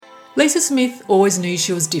Lisa Smith always knew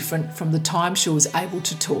she was different from the time she was able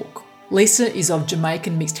to talk. Lisa is of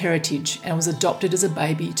Jamaican mixed heritage and was adopted as a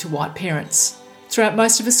baby to white parents. Throughout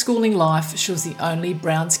most of her schooling life, she was the only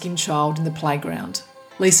brown-skinned child in the playground.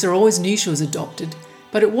 Lisa always knew she was adopted,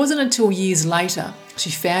 but it wasn't until years later she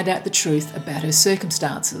found out the truth about her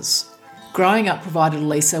circumstances. Growing up provided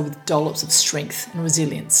Lisa with dollops of strength and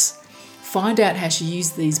resilience. Find out how she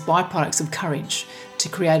used these byproducts of courage to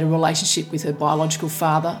create a relationship with her biological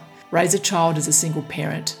father, raise a child as a single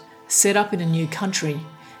parent, set up in a new country,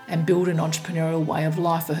 and build an entrepreneurial way of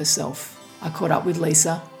life for herself. I caught up with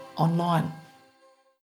Lisa online.